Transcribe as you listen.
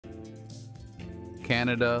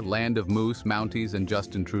Canada, land of Moose, Mounties, and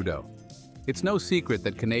Justin Trudeau. It's no secret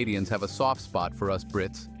that Canadians have a soft spot for us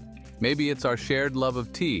Brits. Maybe it's our shared love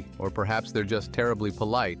of tea, or perhaps they're just terribly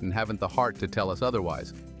polite and haven't the heart to tell us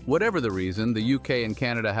otherwise. Whatever the reason, the UK and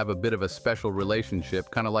Canada have a bit of a special relationship,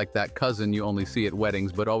 kind of like that cousin you only see at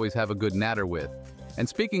weddings but always have a good natter with. And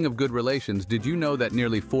speaking of good relations, did you know that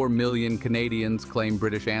nearly 4 million Canadians claim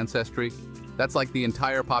British ancestry? That's like the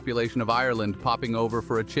entire population of Ireland popping over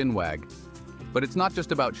for a chinwag. But it's not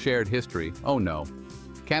just about shared history, oh no.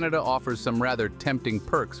 Canada offers some rather tempting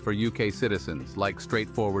perks for UK citizens, like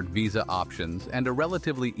straightforward visa options and a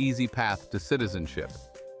relatively easy path to citizenship.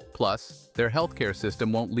 Plus, their healthcare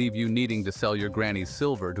system won't leave you needing to sell your granny's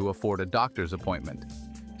silver to afford a doctor's appointment.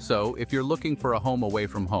 So, if you're looking for a home away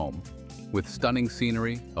from home, with stunning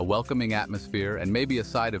scenery, a welcoming atmosphere, and maybe a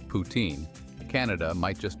side of poutine, Canada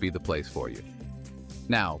might just be the place for you.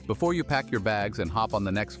 Now, before you pack your bags and hop on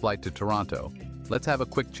the next flight to Toronto, let's have a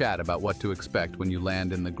quick chat about what to expect when you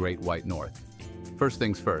land in the Great White North. First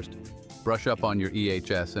things first, brush up on your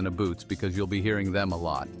EHS and boots because you'll be hearing them a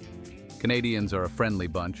lot. Canadians are a friendly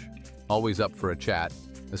bunch, always up for a chat,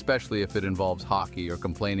 especially if it involves hockey or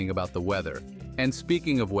complaining about the weather. And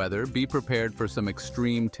speaking of weather, be prepared for some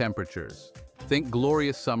extreme temperatures. Think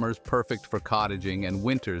glorious summers perfect for cottaging and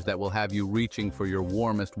winters that will have you reaching for your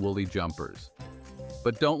warmest woolly jumpers.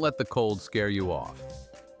 But don't let the cold scare you off.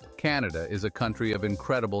 Canada is a country of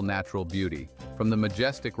incredible natural beauty, from the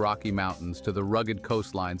majestic Rocky Mountains to the rugged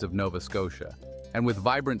coastlines of Nova Scotia. And with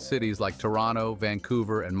vibrant cities like Toronto,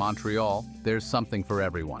 Vancouver, and Montreal, there's something for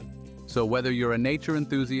everyone. So whether you're a nature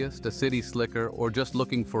enthusiast, a city slicker, or just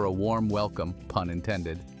looking for a warm welcome, pun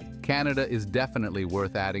intended, Canada is definitely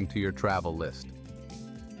worth adding to your travel list.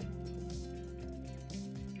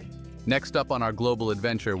 Next up on our global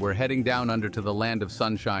adventure, we're heading down under to the land of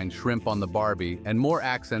sunshine, shrimp on the Barbie, and more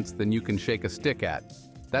accents than you can shake a stick at.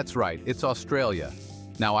 That's right, it's Australia.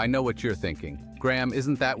 Now I know what you're thinking. Graham,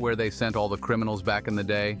 isn't that where they sent all the criminals back in the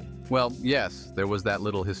day? Well, yes, there was that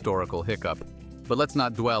little historical hiccup. But let's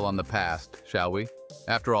not dwell on the past, shall we?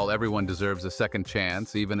 After all, everyone deserves a second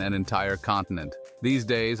chance, even an entire continent. These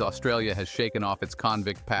days, Australia has shaken off its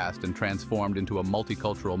convict past and transformed into a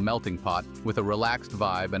multicultural melting pot with a relaxed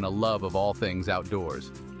vibe and a love of all things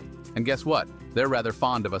outdoors. And guess what? They're rather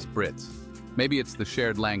fond of us Brits. Maybe it's the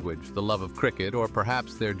shared language, the love of cricket, or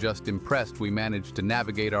perhaps they're just impressed we managed to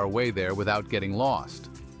navigate our way there without getting lost.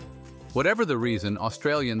 Whatever the reason,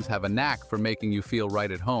 Australians have a knack for making you feel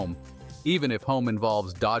right at home, even if home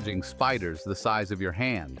involves dodging spiders the size of your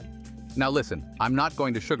hand. Now listen, I'm not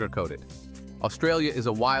going to sugarcoat it. Australia is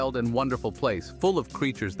a wild and wonderful place, full of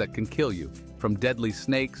creatures that can kill you, from deadly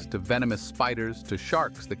snakes to venomous spiders to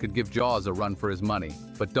sharks that could give Jaws a run for his money.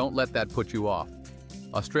 But don't let that put you off.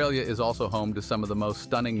 Australia is also home to some of the most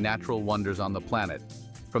stunning natural wonders on the planet,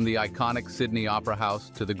 from the iconic Sydney Opera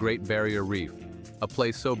House to the Great Barrier Reef, a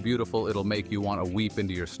place so beautiful it'll make you want to weep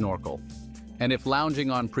into your snorkel. And if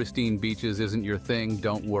lounging on pristine beaches isn't your thing,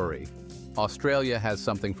 don't worry. Australia has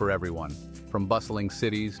something for everyone, from bustling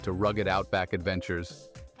cities to rugged outback adventures.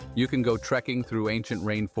 You can go trekking through ancient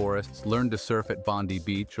rainforests, learn to surf at Bondi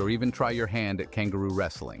Beach, or even try your hand at kangaroo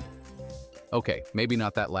wrestling. Okay, maybe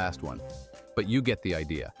not that last one, but you get the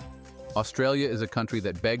idea. Australia is a country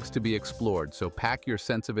that begs to be explored, so pack your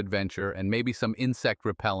sense of adventure and maybe some insect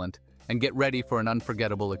repellent and get ready for an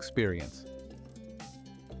unforgettable experience.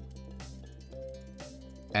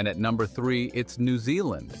 And at number 3, it's New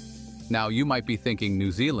Zealand. Now, you might be thinking,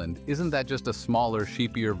 New Zealand, isn't that just a smaller,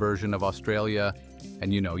 sheepier version of Australia?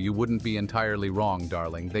 And you wouldn't be entirely wrong,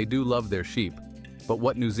 darling. They do love their sheep. But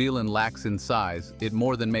what New Zealand lacks in size, it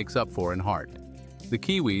more than makes up for in heart. The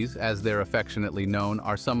Kiwis, as they're affectionately known,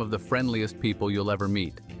 are some of the friendliest people you'll ever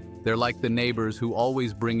meet. They're like the neighbors who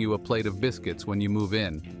always bring you a plate of biscuits when you move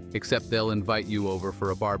in, except they'll invite you over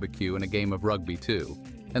for a barbecue and a game of rugby too.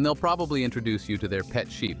 And they'll probably introduce you to their pet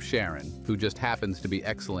sheep, Sharon, who just happens to be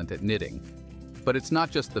excellent at knitting. But it's not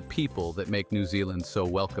just the people that make New Zealand so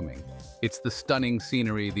welcoming. It's the stunning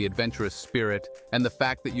scenery, the adventurous spirit, and the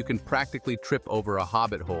fact that you can practically trip over a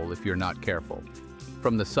hobbit hole if you're not careful.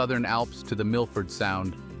 From the Southern Alps to the Milford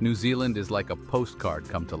Sound, New Zealand is like a postcard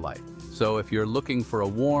come to life. So if you're looking for a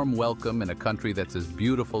warm welcome in a country that's as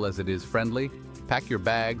beautiful as it is friendly, pack your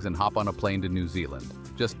bags and hop on a plane to New Zealand.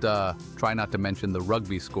 Just try not to mention the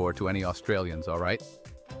rugby score to any Australians, all right?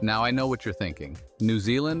 Now I know what you're thinking. New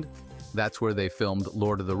Zealand? That's where they filmed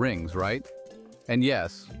Lord of the Rings, right? And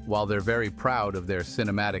yes, while they're very proud of their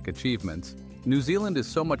cinematic achievements, New Zealand is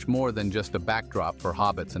so much more than just a backdrop for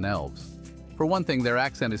hobbits and elves. For one thing, their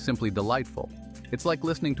accent is simply delightful. It's like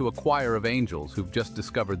listening to a choir of angels who've just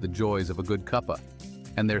discovered the joys of a good cuppa.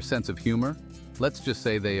 And their sense of humor? Let's just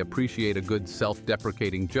say they appreciate a good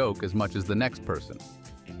self-deprecating joke as much as the next person.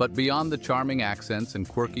 But beyond the charming accents and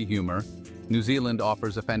quirky humor, New Zealand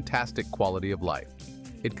offers a fantastic quality of life.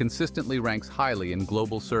 It consistently ranks highly in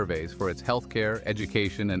global surveys for its healthcare,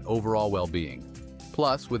 education, and overall well-being.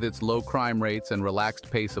 Plus, with its low crime rates and relaxed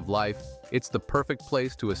pace of life, it's the perfect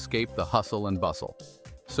place to escape the hustle and bustle.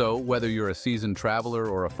 So, whether you're a seasoned traveler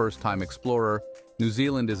or a first-time explorer, New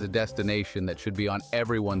Zealand is a destination that should be on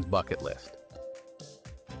everyone's bucket list.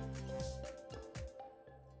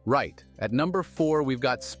 Right, at number 4 we've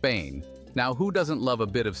got Spain. Now, who doesn't love a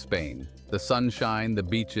bit of Spain? The sunshine, the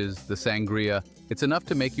beaches, the sangria, it's enough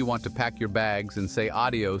to make you want to pack your bags and say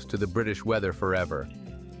adios to the British weather forever.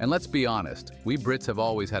 And let's be honest, we Brits have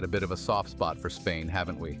always had a bit of a soft spot for Spain,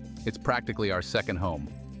 haven't we? It's practically our second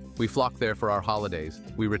home. We flock there for our holidays,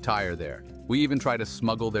 we retire there. We even try to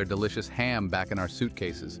smuggle their delicious ham back in our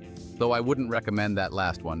suitcases. Though I wouldn't recommend that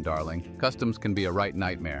last one, darling. Customs can be a right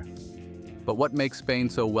nightmare. But what makes Spain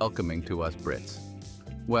so welcoming to us Brits?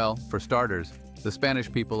 Well, for starters, the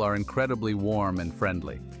Spanish people are incredibly warm and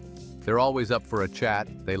friendly. They're always up for a chat,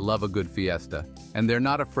 they love a good fiesta, and they're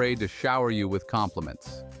not afraid to shower you with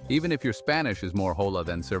compliments, even if your Spanish is more hola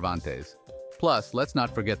than Cervantes. Plus, let's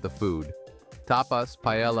not forget the food. Tapas,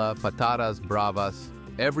 paella, patatas bravas.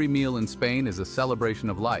 Every meal in Spain is a celebration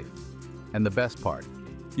of life. And the best part,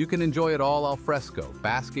 you can enjoy it all al fresco,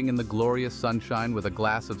 basking in the glorious sunshine with a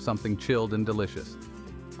glass of something chilled and delicious.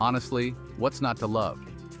 Honestly, what's not to love?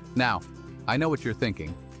 Now, I know what you're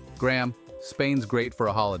thinking. Graham, Spain's great for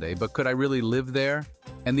a holiday, but could I really live there?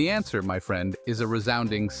 And the answer, my friend, is a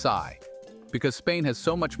resounding sigh. Because Spain has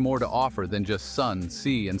so much more to offer than just sun,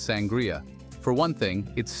 sea, and sangria. For one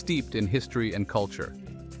thing, it's steeped in history and culture.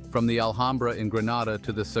 From the Alhambra in Granada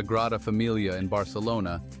to the Sagrada Familia in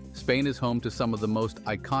Barcelona, Spain is home to some of the most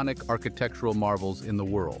iconic architectural marvels in the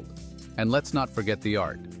world. And let's not forget the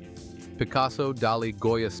art. Picasso, Dali,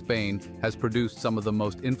 Goya, Spain has produced some of the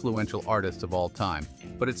most influential artists of all time.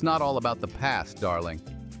 But it's not all about the past, darling.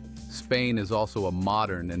 Spain is also a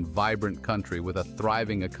modern and vibrant country with a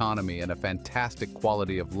thriving economy and a fantastic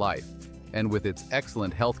quality of life. And with its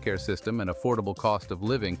excellent healthcare system and affordable cost of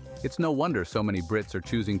living, it's no wonder so many Brits are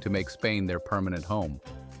choosing to make Spain their permanent home.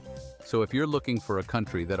 So if you're looking for a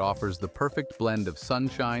country that offers the perfect blend of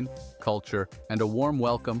sunshine, culture, and a warm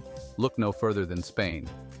welcome, look no further than Spain.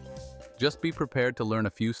 Just be prepared to learn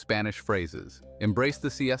a few Spanish phrases, embrace the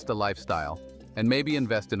siesta lifestyle, and maybe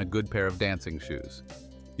invest in a good pair of dancing shoes.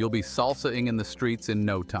 You'll be salsa-ing in the streets in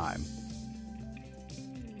no time.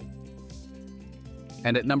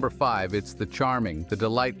 And at number 5, it's the charming, the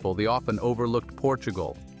delightful, the often overlooked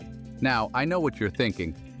Portugal. Now, I know what you're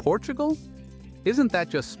thinking. Portugal? Isn't that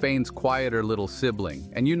just Spain's quieter little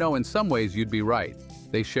sibling? And you know, in some ways you'd be right.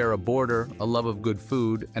 They share a border, a love of good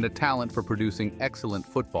food, and a talent for producing excellent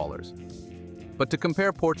footballers. But to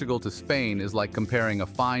compare Portugal to Spain is like comparing a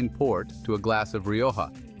fine port to a glass of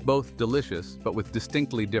Rioja, both delicious but with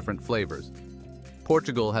distinctly different flavors.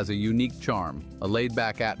 Portugal has a unique charm, a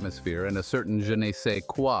laid-back atmosphere, and a certain je ne sais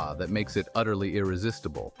quoi that makes it utterly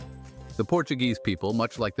irresistible. The Portuguese people,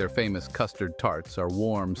 much like their famous custard tarts, are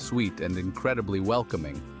warm, sweet, and incredibly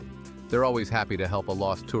welcoming. They're always happy to help a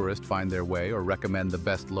lost tourist find their way or recommend the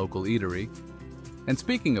best local eatery. And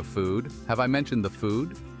speaking of food, have I mentioned the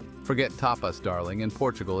food? Forget tapas, darling. In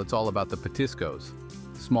Portugal, it's all about the petiscos,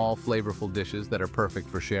 small, flavorful dishes that are perfect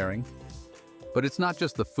for sharing. But it's not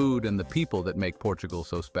just the food and the people that make Portugal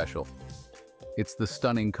so special. It's the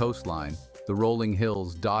stunning coastline, the rolling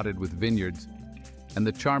hills dotted with vineyards, and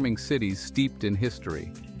the charming cities steeped in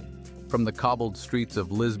history. From the cobbled streets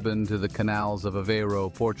of Lisbon to the canals of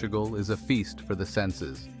Aveiro, Portugal is a feast for the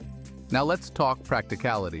senses. Now let's talk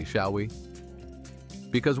practicality, shall we?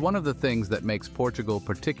 Because one of the things that makes Portugal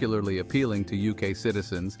particularly appealing to UK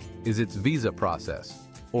citizens is its visa process,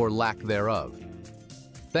 or lack thereof.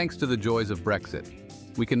 Thanks to the joys of Brexit,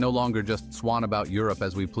 we can no longer just swan about Europe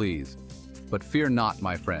as we please. But fear not,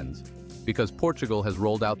 my friends, because Portugal has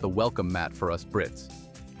rolled out the welcome mat for us Brits.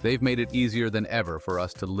 They've made it easier than ever for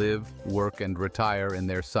us to live, work, and retire in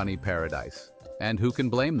their sunny paradise. And who can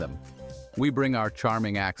blame them? We bring our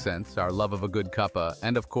charming accents, our love of a good cuppa,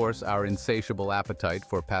 and of course our insatiable appetite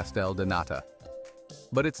for pastel de nata.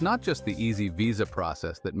 But it's not just the easy visa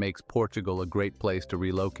process that makes Portugal a great place to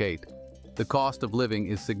relocate. The cost of living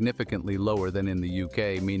is significantly lower than in the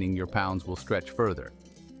UK, meaning your pounds will stretch further.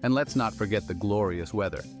 And let's not forget the glorious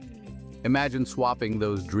weather. Imagine swapping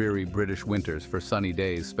those dreary British winters for sunny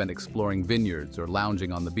days spent exploring vineyards or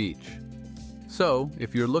lounging on the beach. So,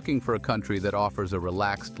 if you're looking for a country that offers a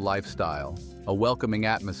relaxed lifestyle, a welcoming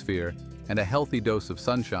atmosphere, and a healthy dose of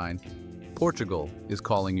sunshine, Portugal is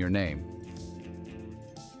calling your name.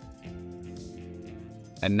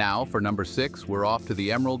 And now, for number 6, we're off to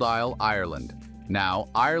the Emerald Isle, Ireland. Now,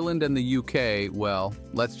 Ireland and the UK, well,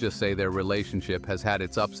 let's just say their relationship has had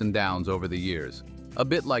its ups and downs over the years. A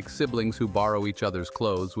bit like siblings who borrow each other's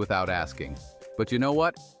clothes without asking. But you know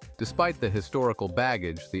what? Despite the historical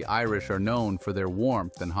baggage, the Irish are known for their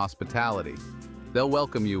warmth and hospitality. They'll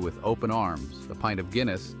welcome you with open arms, a pint of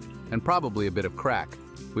Guinness, and probably a bit of crack,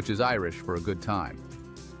 which is Irish for a good time.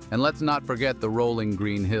 And let's not forget the rolling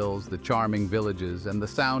green hills, the charming villages, and the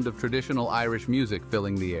sound of traditional Irish music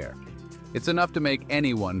filling the air. It's enough to make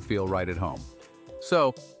anyone feel right at home.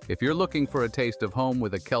 So, if you're looking for a taste of home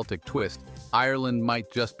with a Celtic twist, Ireland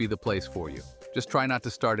might just be the place for you. Just try not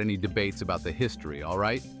to start any debates about the history, all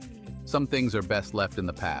right? Some things are best left in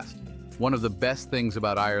the past. One of the best things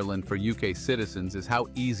about Ireland for UK citizens is how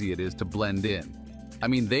easy it is to blend in. I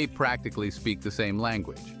mean, they practically speak the same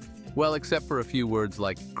language. Well, except for a few words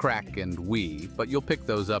like crack and wee, but you'll pick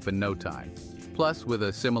those up in no time. Plus, with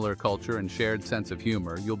a similar culture and shared sense of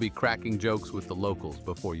humor, you'll be cracking jokes with the locals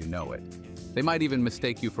before you know it. They might even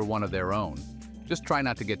mistake you for one of their own. Just try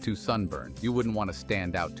not to get too sunburned. You wouldn't want to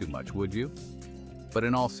stand out too much, would you? But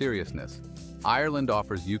in all seriousness, Ireland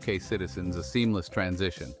offers UK citizens a seamless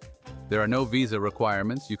transition. There are no visa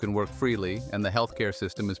requirements, you can work freely, and the healthcare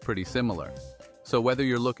system is pretty similar. So whether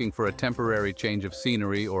you're looking for a temporary change of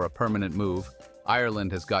scenery or a permanent move,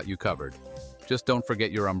 Ireland has got you covered. Just don't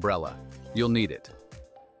forget your umbrella. You'll need it.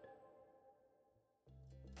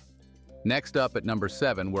 Next up at number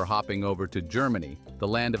 7, we're hopping over to Germany, the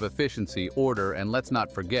land of efficiency, order, and let's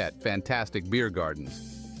not forget, fantastic beer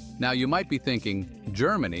gardens. Now you might be thinking,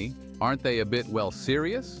 Germany? Aren't they a bit, well,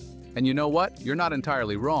 serious? And you know what? You're not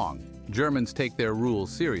entirely wrong. Germans take their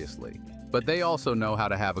rules seriously. But they also know how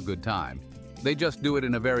to have a good time. They just do it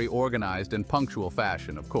in a very organized and punctual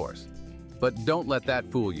fashion, of course. But don't let that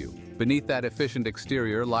fool you. Beneath that efficient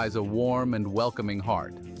exterior lies a warm and welcoming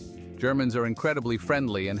heart. Germans are incredibly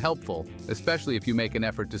friendly and helpful, especially if you make an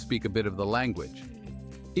effort to speak a bit of the language.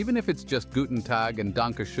 Even if it's just Guten Tag and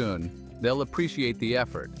Danke schön, they'll appreciate the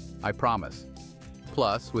effort, I promise.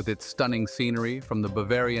 Plus, with its stunning scenery, from the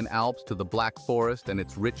Bavarian Alps to the Black Forest and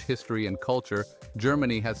its rich history and culture,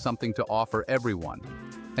 Germany has something to offer everyone.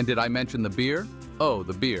 And did I mention the beer? Oh,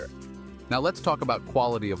 the beer. Now let's talk about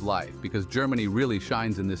quality of life, because Germany really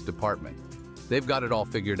shines in this department. They've got it all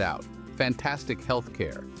figured out. Fantastic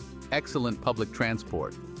healthcare, excellent public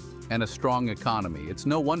transport, and a strong economy. It's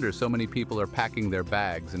no wonder so many people are packing their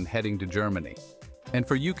bags and heading to Germany. And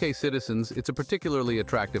for UK citizens, it's a particularly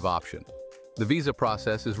attractive option. The visa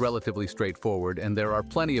process is relatively straightforward, and there are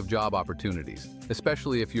plenty of job opportunities,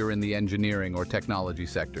 especially if you're in the engineering or technology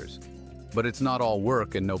sectors. But it's not all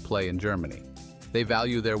work and no play in Germany. They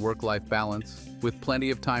value their work-life balance, with plenty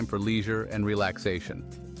of time for leisure and relaxation.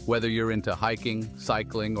 Whether you're into hiking,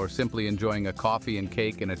 cycling, or simply enjoying a coffee and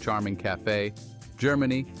cake in a charming cafe,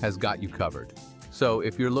 Germany has got you covered. So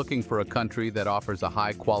if you're looking for a country that offers a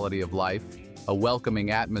high quality of life, a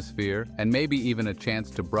welcoming atmosphere, and maybe even a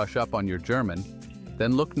chance to brush up on your German,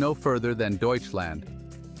 then look no further than Deutschland.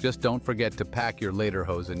 Just don't forget to pack your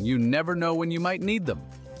lederhosen. You never know when you might need them.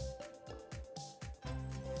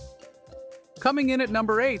 Coming in at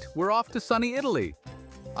number 8, we're off to sunny Italy.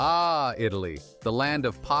 Ah, Italy, the land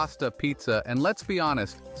of pasta, pizza, and let's be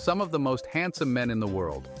honest, some of the most handsome men in the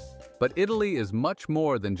world. But Italy is much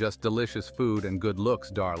more than just delicious food and good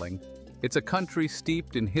looks, darling. It's a country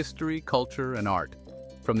steeped in history, culture, and art.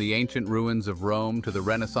 From the ancient ruins of Rome to the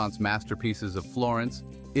Renaissance masterpieces of Florence,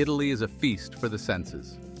 Italy is a feast for the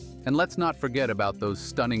senses. And let's not forget about those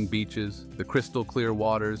stunning beaches, the crystal clear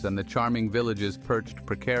waters, and the charming villages perched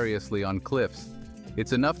precariously on cliffs.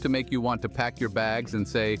 It's enough to make you want to pack your bags and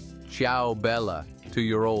say, "Ciao bella," to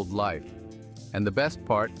your old life. And the best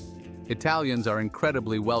part, Italians are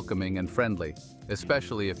incredibly welcoming and friendly,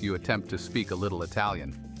 especially if you attempt to speak a little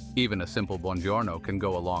Italian. Even a simple buongiorno can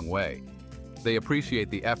go a long way. They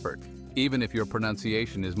appreciate the effort, even if your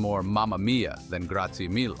pronunciation is more mamma mia than grazie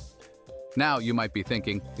mille. Now, you might be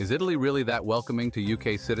thinking, is Italy really that welcoming to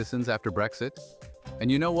UK citizens after Brexit? And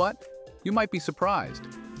you know what? You might be surprised.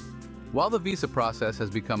 While the visa process has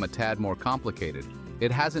become a tad more complicated,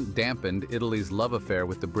 it hasn't dampened Italy's love affair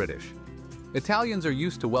with the British. Italians are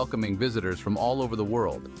used to welcoming visitors from all over the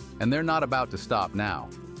world, and they're not about to stop now.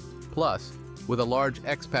 Plus, with a large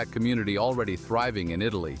expat community already thriving in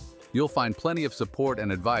Italy, you'll find plenty of support and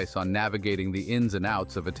advice on navigating the ins and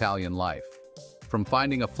outs of Italian life. From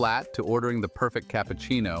finding a flat to ordering the perfect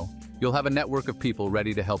cappuccino, you'll have a network of people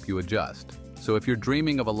ready to help you adjust. So if you're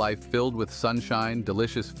dreaming of a life filled with sunshine,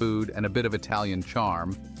 delicious food, and a bit of Italian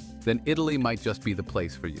charm, then Italy might just be the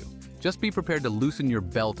place for you. Just be prepared to loosen your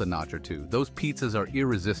belt a notch or two. Those pizzas are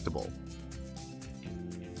irresistible.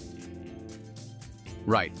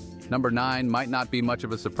 Right. Number 9 might not be much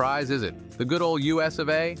of a surprise, is it? The good old US of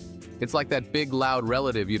A? It's like that big, loud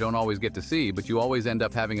relative you don't always get to see, but you always end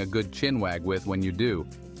up having a good chinwag with when you do.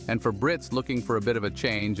 And for Brits looking for a bit of a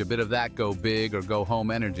change, a bit of that go big or go home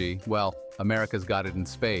energy, well, America's got it in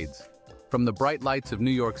spades. From the bright lights of New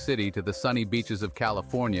York City to the sunny beaches of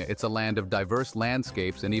California, it's a land of diverse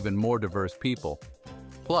landscapes and even more diverse people.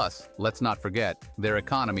 Plus, let's not forget, their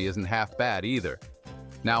economy isn't half bad either.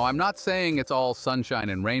 Now, I'm not saying it's all sunshine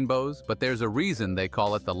and rainbows, but there's a reason they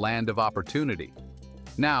call it the land of opportunity.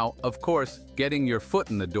 Now, of course, getting your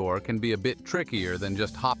foot in the door can be a bit trickier than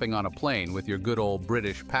just hopping on a plane with your good old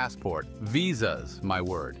British passport. Visas, my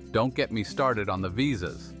word. Don't get me started on the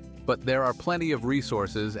visas. But there are plenty of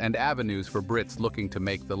resources and avenues for Brits looking to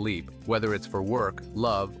make the leap, whether it's for work,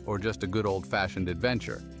 love, or just a good old-fashioned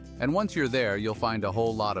adventure. And once you're there, you'll find a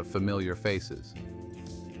whole lot of familiar faces.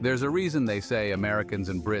 There's a reason they say Americans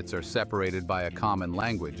and Brits are separated by a common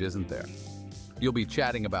language, isn't there? You'll be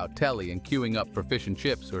chatting about telly and queuing up for fish and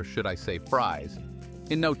chips, or should I say fries,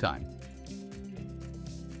 in no time.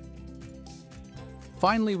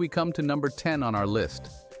 Finally, we come to number 10 on our list,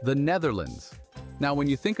 the Netherlands. Now, when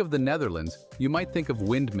you think of the Netherlands, you might think of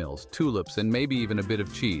windmills, tulips, and maybe even a bit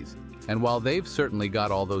of cheese. And while they've certainly got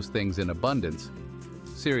all those things in abundance,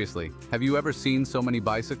 seriously, have you ever seen so many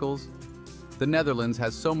bicycles? The Netherlands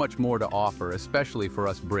has so much more to offer, especially for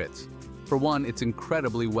us Brits. For one, it's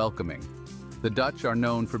incredibly welcoming. The Dutch are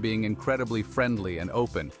known for being incredibly friendly and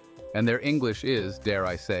open, and their English is, dare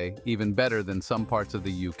I say, even better than some parts of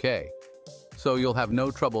the UK. So you'll have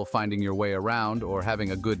no trouble finding your way around or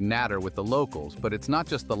having a good natter with the locals, but it's not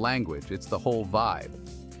just the language, it's the whole vibe.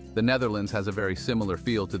 The Netherlands has a very similar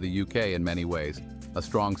feel to the UK in many ways, a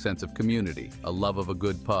strong sense of community, a love of a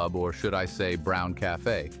good pub, or should I say brown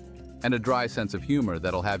cafe, and a dry sense of humor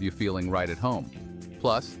that'll have you feeling right at home.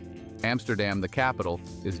 Plus, Amsterdam, the capital,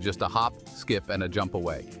 is just a hop, skip, and a jump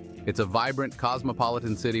away. It's a vibrant,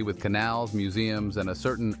 cosmopolitan city with canals, museums, and a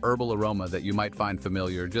certain herbal aroma that you might find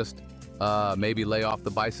familiar. Just, maybe lay off the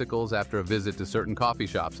bicycles after a visit to certain coffee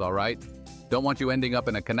shops, all right? Don't want you ending up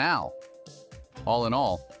in a canal. All in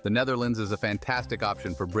all, the Netherlands is a fantastic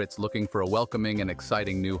option for Brits looking for a welcoming and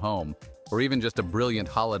exciting new home, or even just a brilliant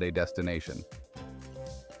holiday destination.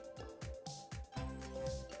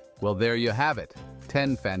 Well, there you have it.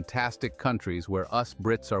 10 fantastic countries where us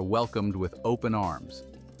Brits are welcomed with open arms.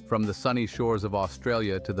 From the sunny shores of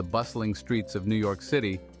Australia to the bustling streets of New York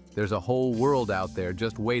City, there's a whole world out there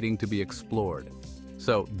just waiting to be explored.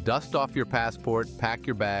 So dust off your passport, pack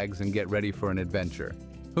your bags, and get ready for an adventure.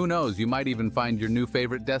 Who knows, you might even find your new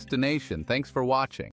favorite destination. Thanks for watching.